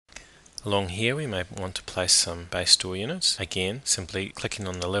Along here we may want to place some base door units. Again, simply clicking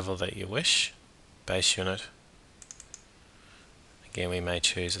on the level that you wish. Base unit. Again, we may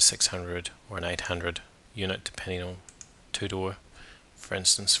choose a 600 or an 800 unit depending on 2-door, for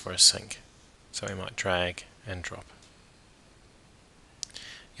instance, for a sink. So we might drag and drop.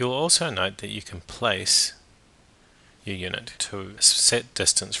 You'll also note that you can place your unit to a set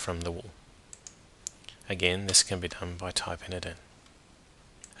distance from the wall. Again, this can be done by typing it in.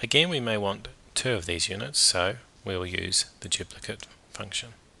 Again, we may want 2 of these units, so we will use the duplicate function.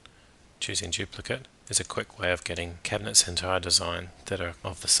 Choosing duplicate is a quick way of getting cabinets into our design that are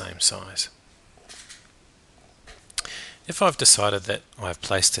of the same size. If I've decided that I've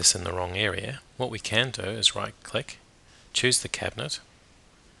placed this in the wrong area, what we can do is right click, choose the cabinet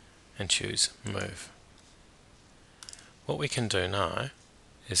and choose Move. What we can do now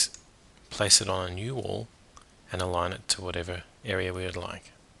is place it on a new wall and align it to whatever area we would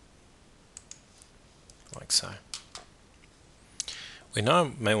like so. We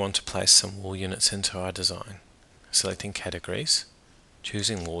now may want to place some wall units into our design. Selecting categories,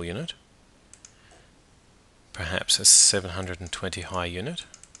 choosing wall unit, perhaps a 720 high unit,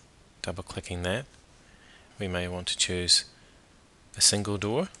 double clicking that. We may want to choose a single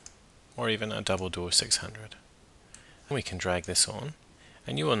door or even a double door 600. And we can drag this on,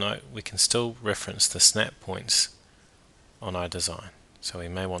 and you will note we can still reference the snap points on our design. So we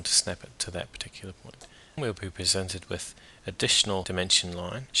may want to snap it to that particular point. We'll be presented with additional dimension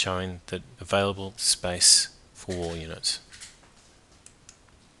line showing the available space for wall units.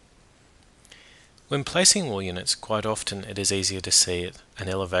 When placing wall units, quite often it is easier to see an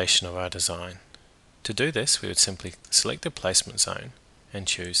elevation of our design. To do this, we would simply select the placement zone and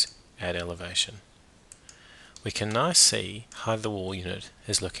choose Add Elevation. We can now see how the wall unit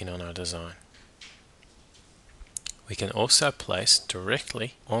is looking on our design. We can also place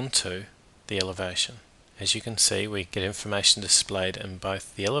directly onto the elevation. As you can see, we get information displayed in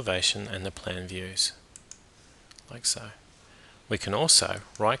both the elevation and the plan views, like so. We can also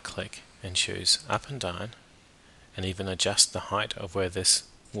right click and choose up and down and even adjust the height of where this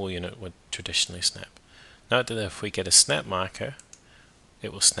wall unit would traditionally snap. Note that if we get a snap marker,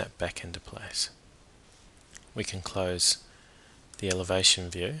 it will snap back into place. We can close the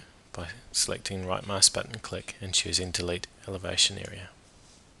elevation view by selecting right mouse button click and choosing Delete Elevation Area.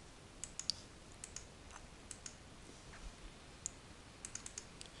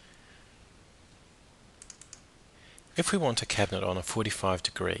 If we want a cabinet on a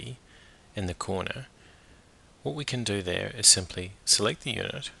 45° in the corner, what we can do there is simply select the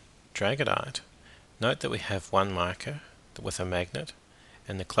unit, drag it out. Note that we have one marker with a magnet,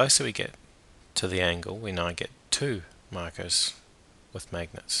 and the closer we get to the angle, we now get 2 markers with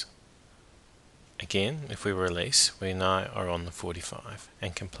magnets. Again, if we release, we now are on the 45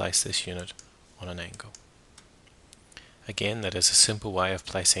 and can place this unit on an angle. Again, that is a simple way of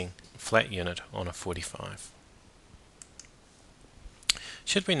placing a flat unit on a 45.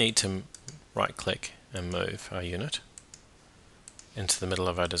 Should we need to right click and move our unit into the middle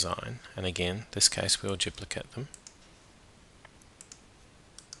of our design, and again, in this case we'll duplicate them.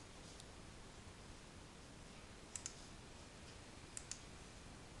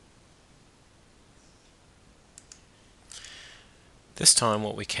 This time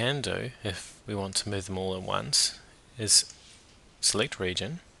what we can do, if we want to move them all at once, is select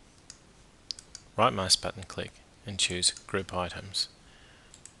region, right mouse button click and choose Group Items.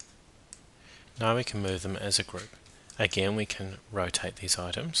 Now we can move them as a group. Again, we can rotate these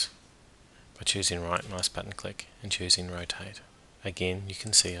items by choosing right mouse button click and choosing Rotate. Again, you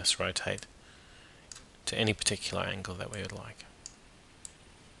can see us rotate to any particular angle that we would like.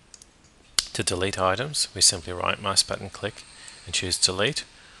 To delete items, we simply right mouse button click and choose Delete,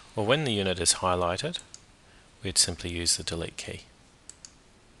 or when the unit is highlighted, we'd simply use the Delete key.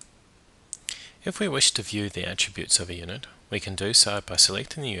 If we wish to view the attributes of a unit, we can do so by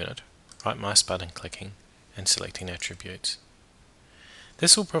selecting the unit, right mouse button clicking and selecting Attributes.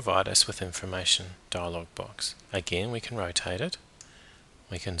 This will provide us with information dialog box. Again, we can rotate it,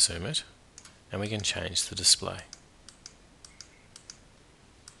 we can zoom it, and we can change the display.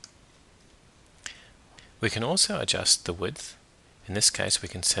 We can also adjust the width. In this case, we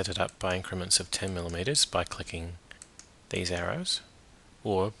can set it up by increments of 10 mm by clicking these arrows,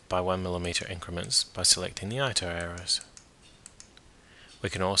 or by 1 mm increments by selecting the outer arrows.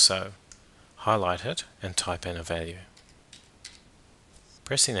 We can also highlight it and type in a value.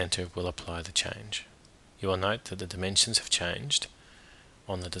 Pressing Enter will apply the change. You will note that the dimensions have changed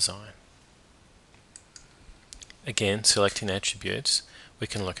on the design. Again, selecting Attributes, we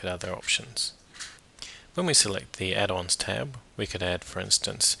can look at other options. When we select the Add-ons tab, we could add, for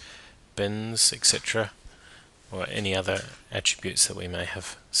instance, bins, etc., or any other attributes that we may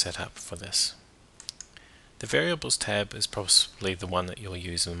have set up for this. The Variables tab is possibly the one that you'll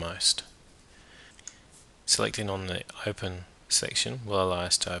use the most. Selecting on the Open section will allow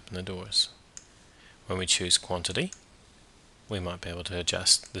us to open the doors. When we choose Quantity, we might be able to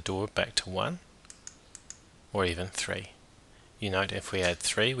adjust the door back to 1 or even 3. You note if we add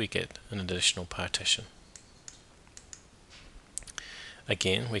 3 we get an additional partition.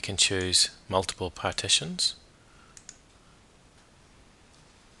 Again, we can choose multiple partitions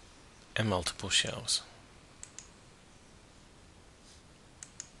and multiple shelves.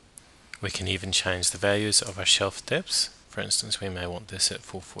 We can even change the values of our shelf depths. For instance, we may want this at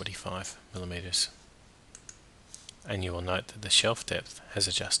 445 millimeters. And you will note that the shelf depth has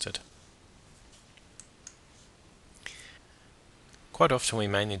adjusted. Quite often we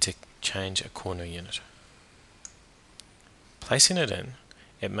may need to change a corner unit. Placing it in,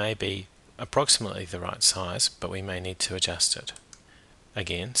 it may be approximately the right size, but we may need to adjust it.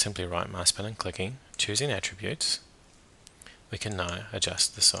 Again, simply right mouse button clicking, choosing Attributes, we can now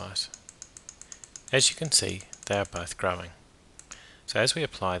adjust the size. As you can see, they are both growing. So as we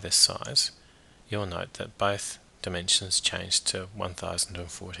apply this size, you'll note that both dimensions change to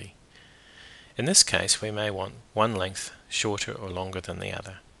 1040. In this case, we may want one length shorter or longer than the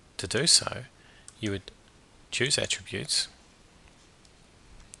other. To do so, you would choose Attributes,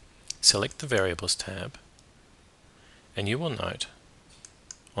 select the Variables tab, and you will note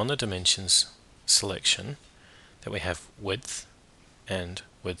on the Dimensions selection that we have Width and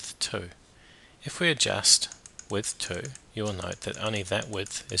Width 2. If we adjust Width 2, you will note that only that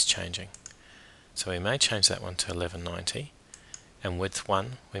width is changing. So we may change that one to 1190, and Width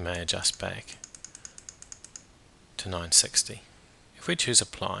 1 we may adjust back to 960. If we choose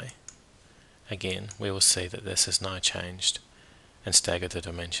Apply, again we will see that this is now changed and stagger the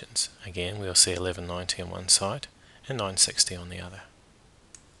dimensions. Again we will see 1190 on one side and 960 on the other.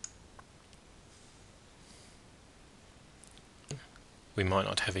 We might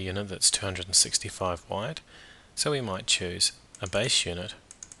not have a unit that's 265 wide, so we might choose a base unit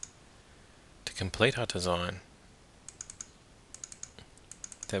to complete our design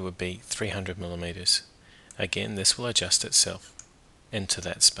that would be 300 millimeters. Again, this will adjust itself into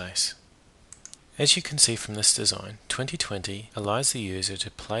that space. As you can see from this design, 2020 allows the user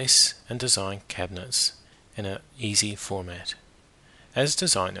to place and design cabinets in an easy format. As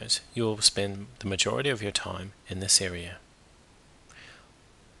designers, you will spend the majority of your time in this area.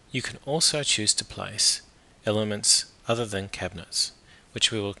 You can also choose to place elements other than cabinets,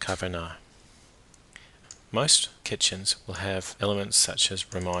 which we will cover now. Most kitchens will have elements such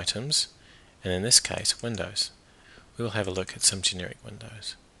as room items, and in this case windows. We will have a look at some generic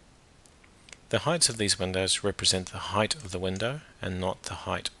windows. The heights of these windows represent the height of the window and not the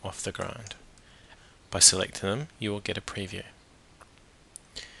height off the ground. By selecting them, you will get a preview.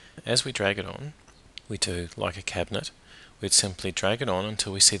 As we drag it on, we do like a cabinet. We'd simply drag it on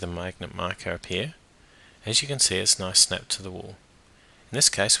until we see the magnet marker appear. As you can see, it's now snapped to the wall. In this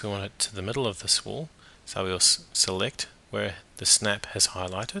case, we want it to the middle of this wall, so we'll select where the snap has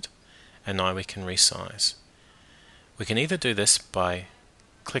highlighted, and now we can resize. We can either do this by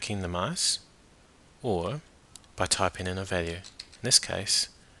clicking the mouse or by typing in a value, in this case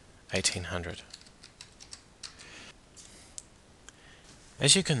 1800.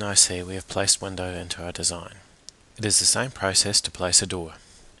 As you can now see, we have placed window into our design. It is the same process to place a door.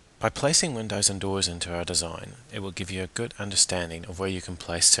 By placing windows and doors into our design, it will give you a good understanding of where you can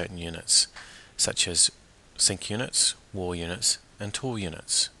place certain units, such as sink units, wall units, and tool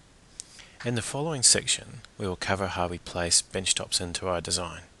units. In the following section, we will cover how we place bench tops into our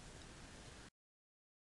design.